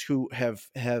Christians who have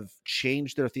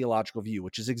changed their theological view,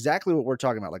 which is exactly what we're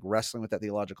talking about, like wrestling with that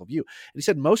theological view. And he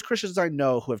said, most Christians I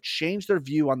know who have changed their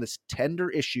view on this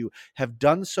tender issue have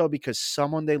done so because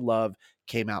someone they love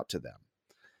came out to them.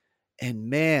 And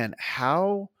man,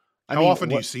 how often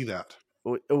do you see that?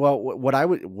 Well, what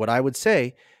I would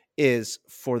say is,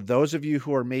 for those of you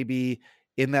who are maybe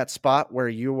in that spot where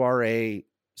you are a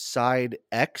side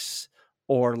X,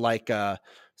 or like a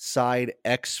side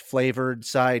X flavored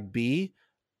side B,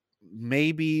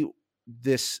 maybe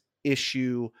this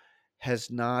issue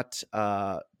has not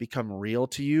become real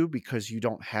to you because you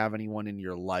don't have anyone in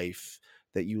your life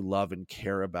that you love and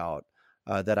care about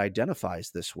that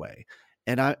identifies this way.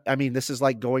 And I mean, this is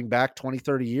like going back 20,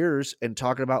 30 years and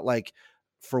talking about, like,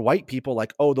 for white people,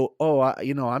 like, I'm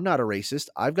not a racist.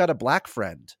 I've got a black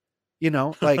friend, you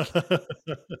know, like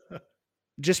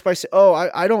just by saying,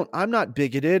 I'm not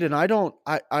bigoted, and I don't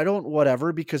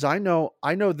whatever, because I know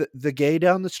the gay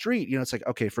down the street, you know, it's like,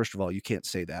 okay, first of all, you can't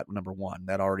say that. Number one,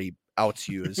 that already outs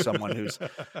you as someone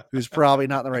who's probably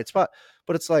not in the right spot.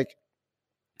 But it's like,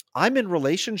 I'm in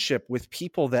relationship with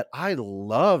people that I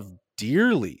love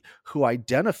dearly who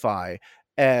identify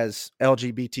as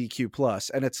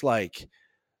LGBTQ+. And it's like,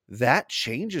 that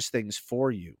changes things for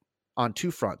you on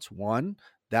two fronts. One,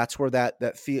 that's where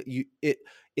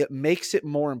it makes it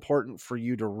more important for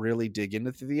you to really dig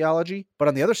into the theology. But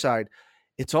on the other side,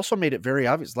 it's also made it very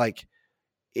obvious. Like,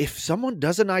 if someone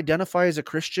doesn't identify as a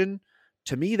Christian,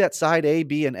 to me, that side A,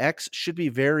 B, and X should be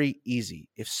very easy.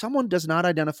 If someone does not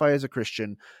identify as a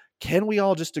Christian, can we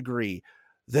all just agree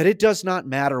that it does not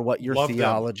matter what your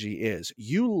theology is?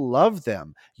 You love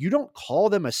them. You don't call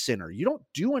them a sinner. You don't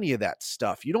do any of that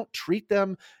stuff. You don't treat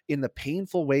them in the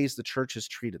painful ways the church has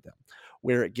treated them.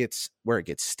 Where it gets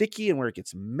sticky and where it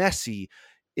gets messy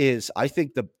is, I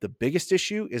think, the biggest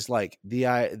issue is like the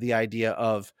idea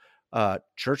of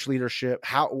church leadership.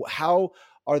 How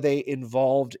are they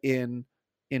involved in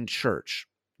church?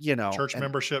 You know, church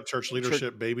membership, church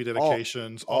leadership, baby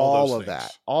dedications, all those of things.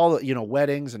 That, you know,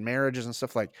 weddings and marriages and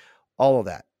stuff, like all of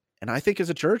that. And I think as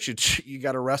a church, you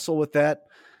got to wrestle with that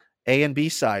A and B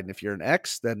side. And if you're an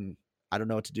X, then I don't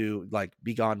know what to do. Like,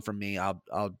 be gone from me. I'll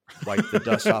wipe the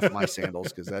dust off of my sandals,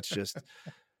 because that's just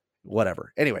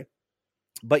whatever. Anyway,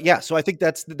 but yeah, so I think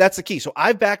that's the key. So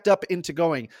I've backed up into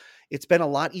going, it's been a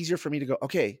lot easier for me to go,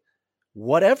 okay,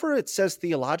 whatever it says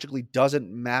theologically doesn't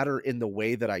matter in the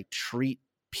way that I treat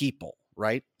people,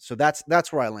 right? So that's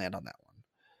where I land on that one.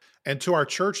 And to our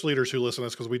church leaders who listen to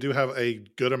this, because we do have a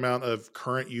good amount of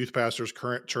current youth pastors,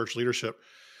 current church leadership,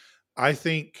 I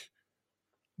think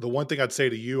the one thing I'd say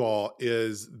to you all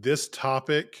is, this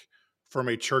topic from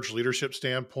a church leadership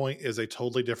standpoint is a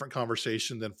totally different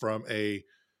conversation than from a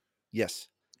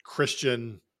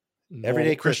Christian,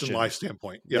 everyday Christian life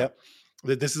standpoint. Yeah.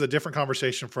 Yep. This is a different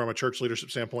conversation from a church leadership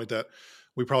standpoint that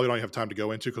we probably don't have time to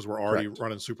go into, because we're already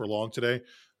running super long today.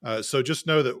 So just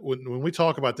know that when we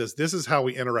talk about this is how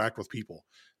we interact with people.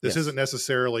 This isn't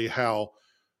necessarily how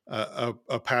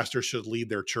a pastor should lead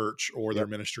their church or their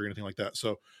ministry or anything like that.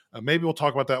 So maybe we'll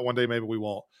talk about that one day. Maybe we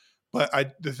won't. But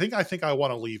the thing I think I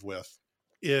want to leave with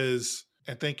is,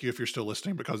 and thank you if you're still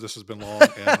listening, because this has been long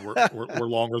and we're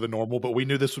longer than normal, but we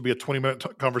knew this would be a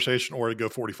 20-minute conversation, or it'd go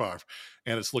 45,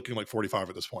 and it's looking like 45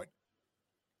 at this point.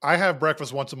 I have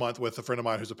breakfast once a month with a friend of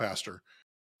mine who's a pastor.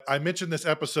 I mentioned this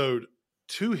episode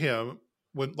to him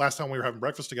when last time we were having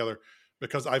breakfast together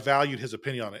because I valued his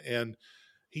opinion on it. And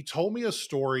he told me a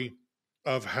story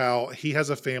of how he has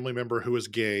a family member who is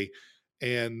gay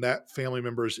and that family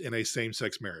member is in a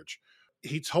same-sex marriage.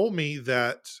 He told me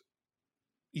that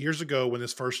years ago when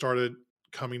this first started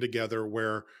coming together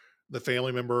where the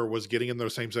family member was getting in their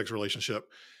same-sex relationship,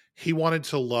 he wanted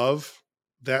to love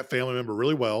that family member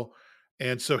really well.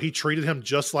 And so he treated him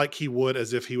just like he would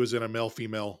as if he was in a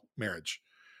male-female marriage.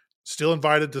 Still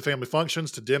invited to family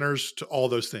functions, to dinners, to all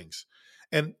those things.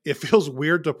 And it feels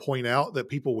weird to point out that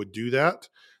people would do that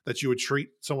you would treat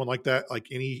someone like that like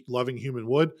any loving human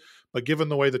would. But given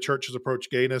the way the church has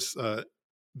approached gayness,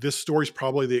 this story is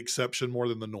probably the exception more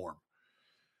than the norm.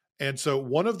 And so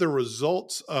one of the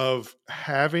results of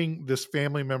having this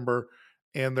family member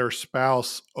and their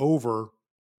spouse over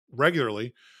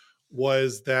regularly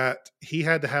was that he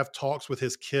had to have talks with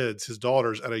his kids, his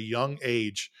daughters, at a young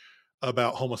age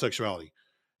about homosexuality.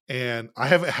 And I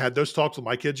haven't had those talks with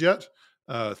my kids yet,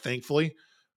 thankfully,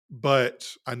 but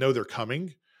I know they're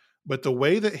coming. But the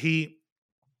way that he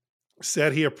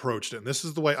said he approached it, and this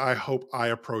is the way I hope I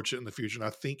approach it in the future, and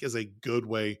I think is a good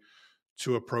way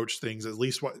to approach things, at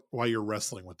least while you're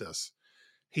wrestling with this.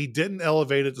 He didn't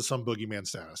elevate it to some boogeyman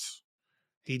status.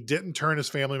 He didn't turn his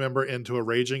family member into a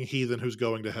raging heathen who's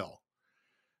going to hell.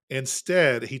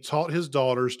 Instead, he taught his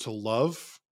daughters to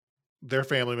love their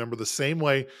family member the same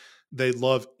way they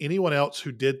love anyone else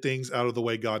who did things out of the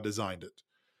way God designed it.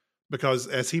 Because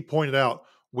as he pointed out,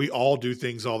 we all do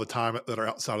things all the time that are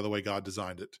outside of the way God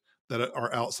designed it, that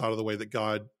are outside of the way that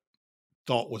God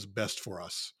thought was best for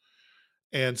us.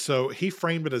 And so he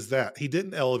framed it as that. He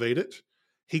didn't elevate it.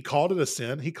 He called it a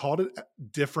sin. He called it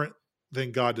different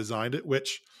than God designed it,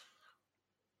 which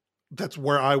that's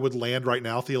where I would land right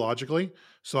now theologically.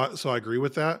 So I agree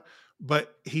with that.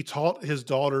 But he taught his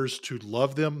daughters to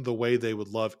love them the way they would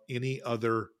love any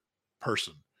other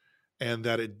person, and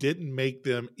that it didn't make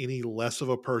them any less of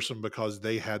a person because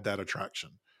they had that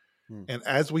attraction. And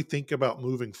as we think about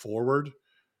moving forward,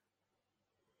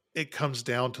 it comes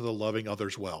down to the loving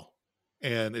others well.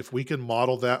 And if we can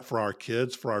model that for our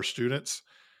kids, for our students,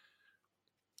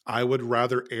 I would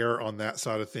rather err on that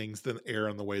side of things than err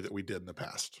in the way that we did in the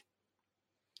past.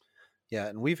 Yeah,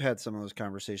 and we've had some of those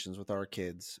conversations with our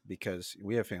kids because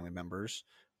we have family members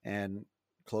and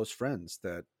close friends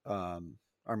that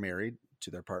are married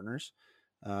to their partners.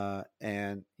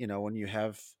 And, you know, when you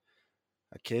have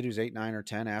a kid who's 8, 9, or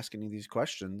 10 asking you these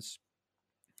questions,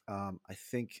 I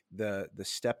think the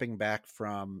stepping back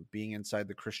from being inside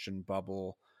the Christian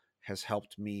bubble has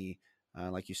helped me,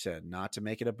 like you said, not to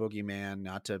make it a boogeyman,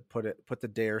 not to put the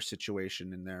dare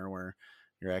situation in there where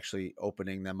you're actually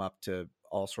opening them up to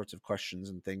all sorts of questions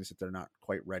and things that they're not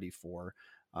quite ready for.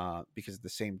 Because at the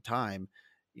same time,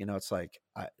 you know, it's like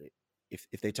if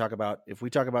we talk about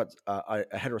a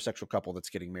heterosexual couple that's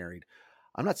getting married,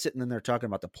 I'm not sitting in there talking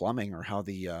about the plumbing or how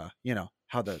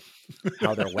how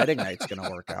their wedding night's going to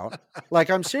work out. Like,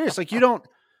 I'm serious. Like,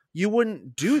 you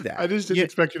wouldn't do that. I just didn't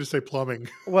expect you to say plumbing.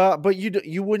 Well, but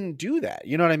you wouldn't do that.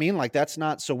 You know what I mean? Like, that's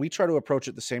not, so we try to approach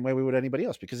it the same way we would anybody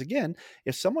else. Because again,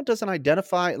 if someone doesn't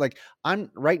identify, like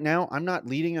I'm not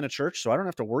leading in a church, so I don't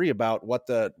have to worry about what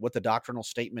the doctrinal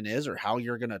statement is or how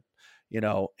you're going to,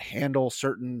 handle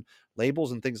certain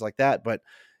labels and things like that. But,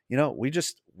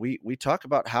 we talk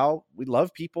about how we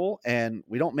love people and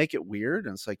we don't make it weird.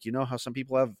 And it's like, how some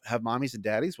people have mommies and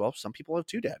daddies. Well, some people have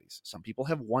 2 daddies. Some people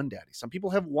have 1 daddy. Some people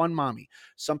have 1 mommy.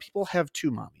 Some people have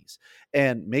 2 mommies,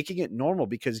 and making it normal,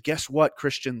 because guess what,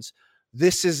 Christians,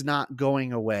 this is not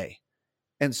going away.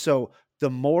 And so the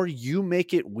more you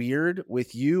make it weird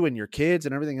with you and your kids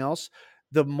and everything else,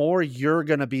 the more you're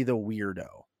going to be the weirdo.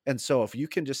 And so if you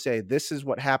can just say, this is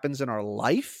what happens in our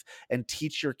life, and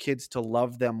teach your kids to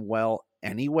love them well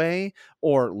anyway,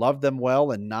 or love them well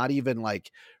and not even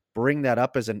like bring that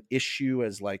up as an issue,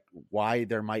 as like why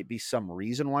there might be some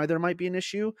reason why there might be an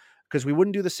issue. Because we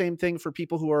wouldn't do the same thing for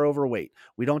people who are overweight.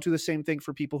 We don't do the same thing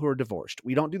for people who are divorced.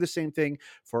 We don't do the same thing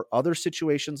for other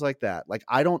situations like that. Like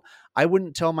I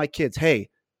wouldn't tell my kids, hey,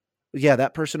 yeah,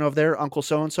 that person over there, Uncle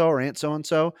so-and-so or Aunt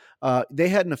so-and-so, they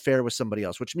had an affair with somebody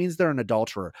else, which means they're an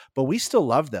adulterer, but we still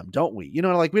love them, don't we?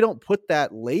 Like, we don't put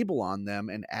that label on them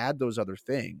and add those other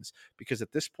things, because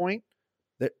at this point,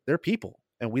 they're people,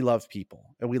 and we love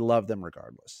people, and we love them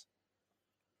regardless.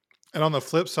 And on the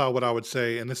flip side, what I would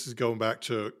say, and this is going back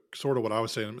to sort of what I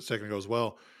was saying a second ago as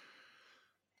well,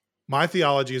 my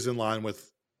theology is in line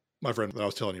with my friend that I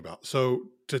was telling you about. So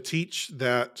to teach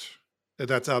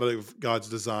that's out of God's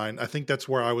design, I think that's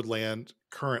where I would land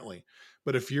currently.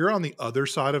 But if you're on the other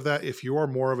side of that, if you are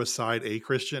more of a side A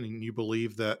Christian and you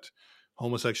believe that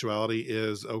homosexuality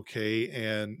is okay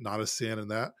and not a sin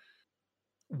and that.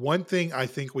 One thing I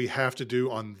think we have to do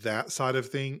on that side of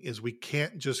thing is we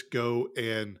can't just go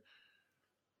and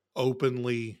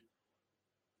openly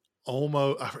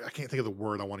almost, I can't think of the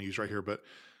word I want to use right here,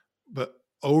 but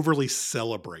overly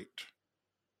celebrate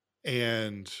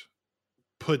and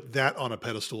put that on a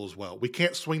pedestal as well. We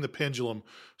can't swing the pendulum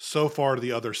so far to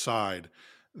the other side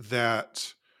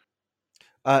that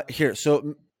Here,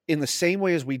 so in the same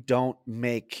way as we don't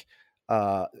make,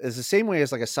 is the same way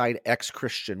as like a side X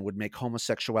Christian would make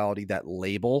homosexuality that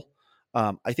label.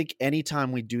 I think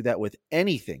anytime we do that with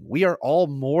anything, we are all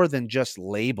more than just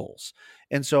labels.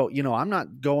 And so, I'm not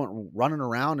running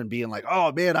around and being like,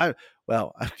 oh man,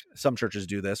 some churches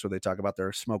do this where they talk about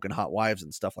their smoking hot wives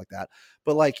and stuff like that.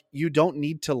 But like, you don't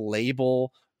need to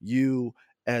label you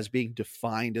as being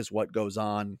defined as what goes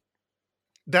on.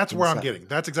 That's where I'm getting.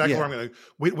 That's exactly where I'm getting.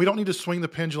 We don't need to swing the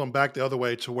pendulum back the other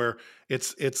way to where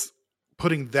it's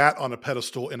putting that on a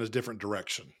pedestal in a different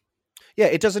direction. Yeah,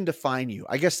 it doesn't define you.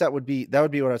 I guess that would be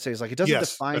what I'd say is like, it doesn't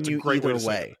define you either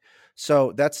way.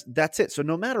 So that's it. So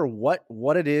no matter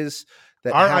what it is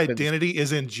that our happens, identity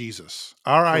is in Jesus.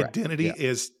 Our correct. identity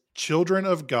is children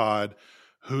of God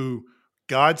who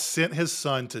God sent his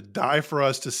son to die for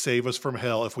us to save us from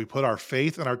hell if we put our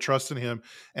faith and our trust in him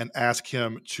and ask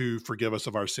him to forgive us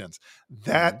of our sins.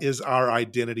 That is our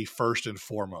identity first and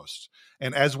foremost.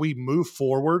 And as we move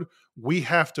forward, we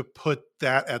have to put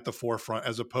that at the forefront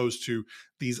as opposed to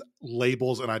these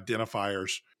labels and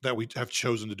identifiers that we have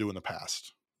chosen to do in the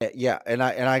past. Yeah, and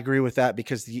I agree with that,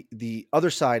 because the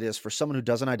other side is, for someone who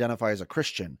doesn't identify as a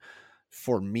Christian,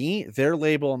 for me, their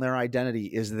label and their identity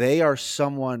is they are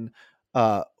someone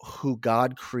who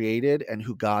God created and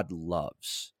who God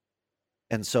loves.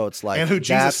 And so it's like, and who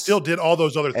Jesus still did all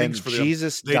those other things for them.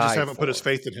 Jesus they just haven't put his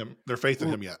faith in him, their faith in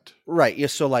him yet. Right. Yeah.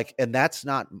 So like, and that's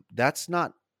not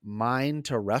mine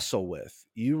to wrestle with.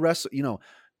 You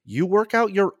work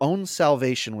out your own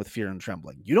salvation with fear and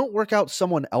trembling. You don't work out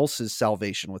someone else's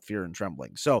salvation with fear and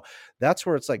trembling. So that's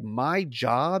where it's like, my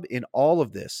job in all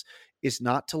of this is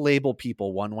not to label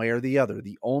people one way or the other.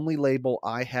 The only label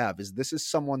I have is, this is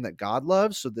someone that God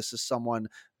loves, so this is someone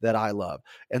that I love.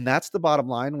 And that's the bottom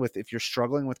line with, if you're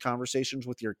struggling with conversations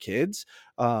with your kids,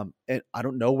 and I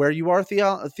don't know where you are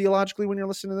theologically when you're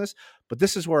listening to this, but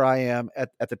this is where I am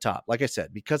at the top. Like I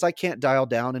said, because I can't dial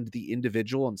down into the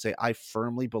individual and say, I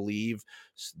firmly believe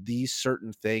these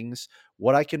certain things,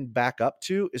 what I can back up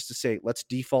to is to say, let's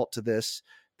default to this,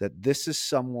 that this is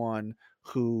someone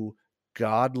who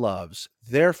God loves,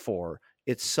 therefore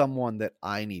it's someone that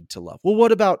I need to love. Well,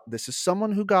 what about, this is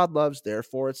someone who God loves,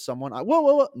 therefore it's someone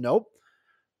whoa. Nope.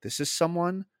 This is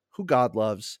someone who God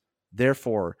loves,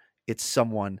 therefore it's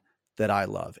someone that I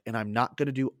love. And I'm not going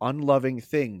to do unloving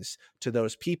things to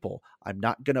those people. I'm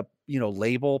not going to,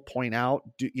 label, point out,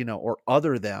 or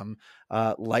other them,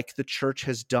 like the church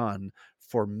has done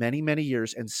for many, many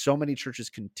years. And so many churches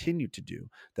continue to do.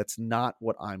 That's not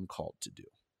what I'm called to do.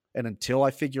 And until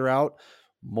I figure out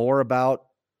more about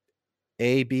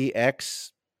A, B,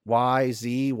 X, Y,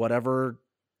 Z, whatever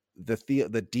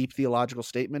the deep theological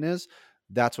statement is,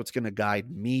 that's what's going to guide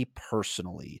me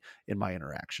personally in my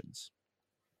interactions.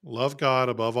 Love God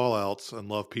above all else and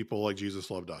love people like Jesus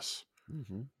loved us.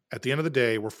 Mm-hmm. At the end of the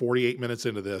day, we're 48 minutes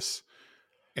into this,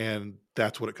 and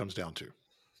that's what it comes down to.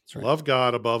 Right. Love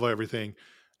God above everything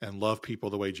and love people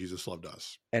the way Jesus loved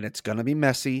us. And it's going to be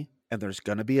messy, and there's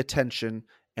going to be a tension.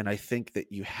 And I think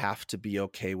that you have to be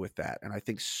okay with that. And I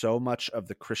think so much of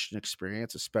the Christian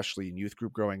experience, especially in youth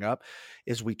group growing up,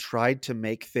 is we tried to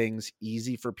make things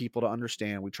easy for people to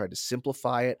understand. We tried to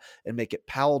simplify it and make it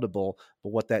palatable.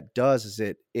 But what that does is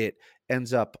it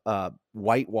ends up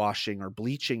whitewashing or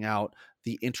bleaching out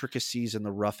the intricacies and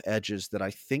the rough edges that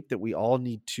I think that we all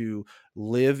need to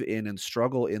live in and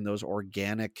struggle in, those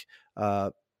organic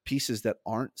pieces that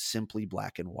aren't simply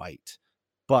black and white.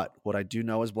 But what I do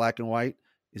know is black and white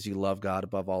is you love God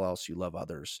above all else, you love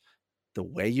others. The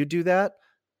way you do that,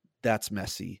 that's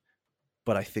messy,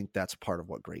 but I think that's part of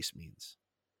what grace means.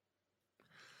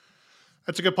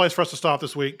 That's a good place for us to stop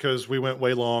this week, because we went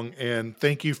way long, and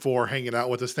thank you for hanging out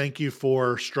with us. Thank you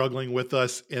for struggling with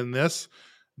us in this.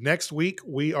 Next week,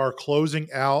 we are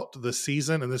closing out the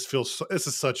season, and this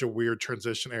is such a weird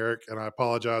transition, Eric, and I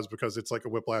apologize because it's like a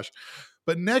whiplash.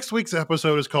 But next week's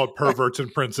episode is called Perverts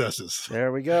and Princesses.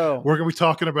 There we go. We're going to be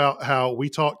talking about how we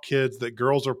taught kids that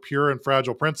girls are pure and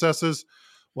fragile princesses,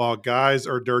 while guys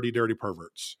are dirty, dirty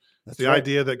perverts. That's the right.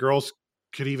 idea that girls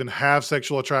could even have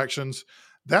sexual attractions,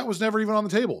 that was never even on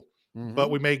the table. Mm-hmm. But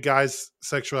we made guys'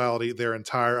 sexuality their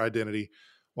entire identity,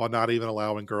 while not even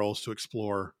allowing girls to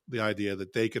explore the idea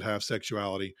that they could have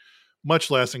sexuality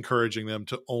much less encouraging them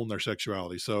to own their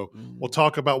sexuality. So we'll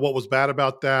talk about what was bad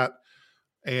about that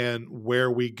and where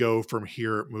we go from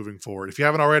here moving forward. If you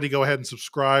haven't already, go ahead and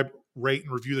subscribe, rate,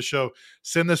 and review the show.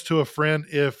 Send this to a friend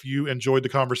if you enjoyed the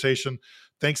conversation.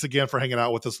 Thanks again for hanging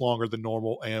out with us longer than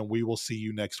normal, and we will see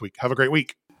you next week. Have a great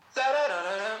week. Damn,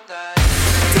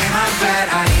 I'm glad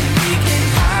I didn't peak in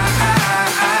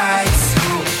high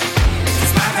school,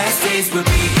 'cause my best days will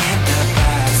be in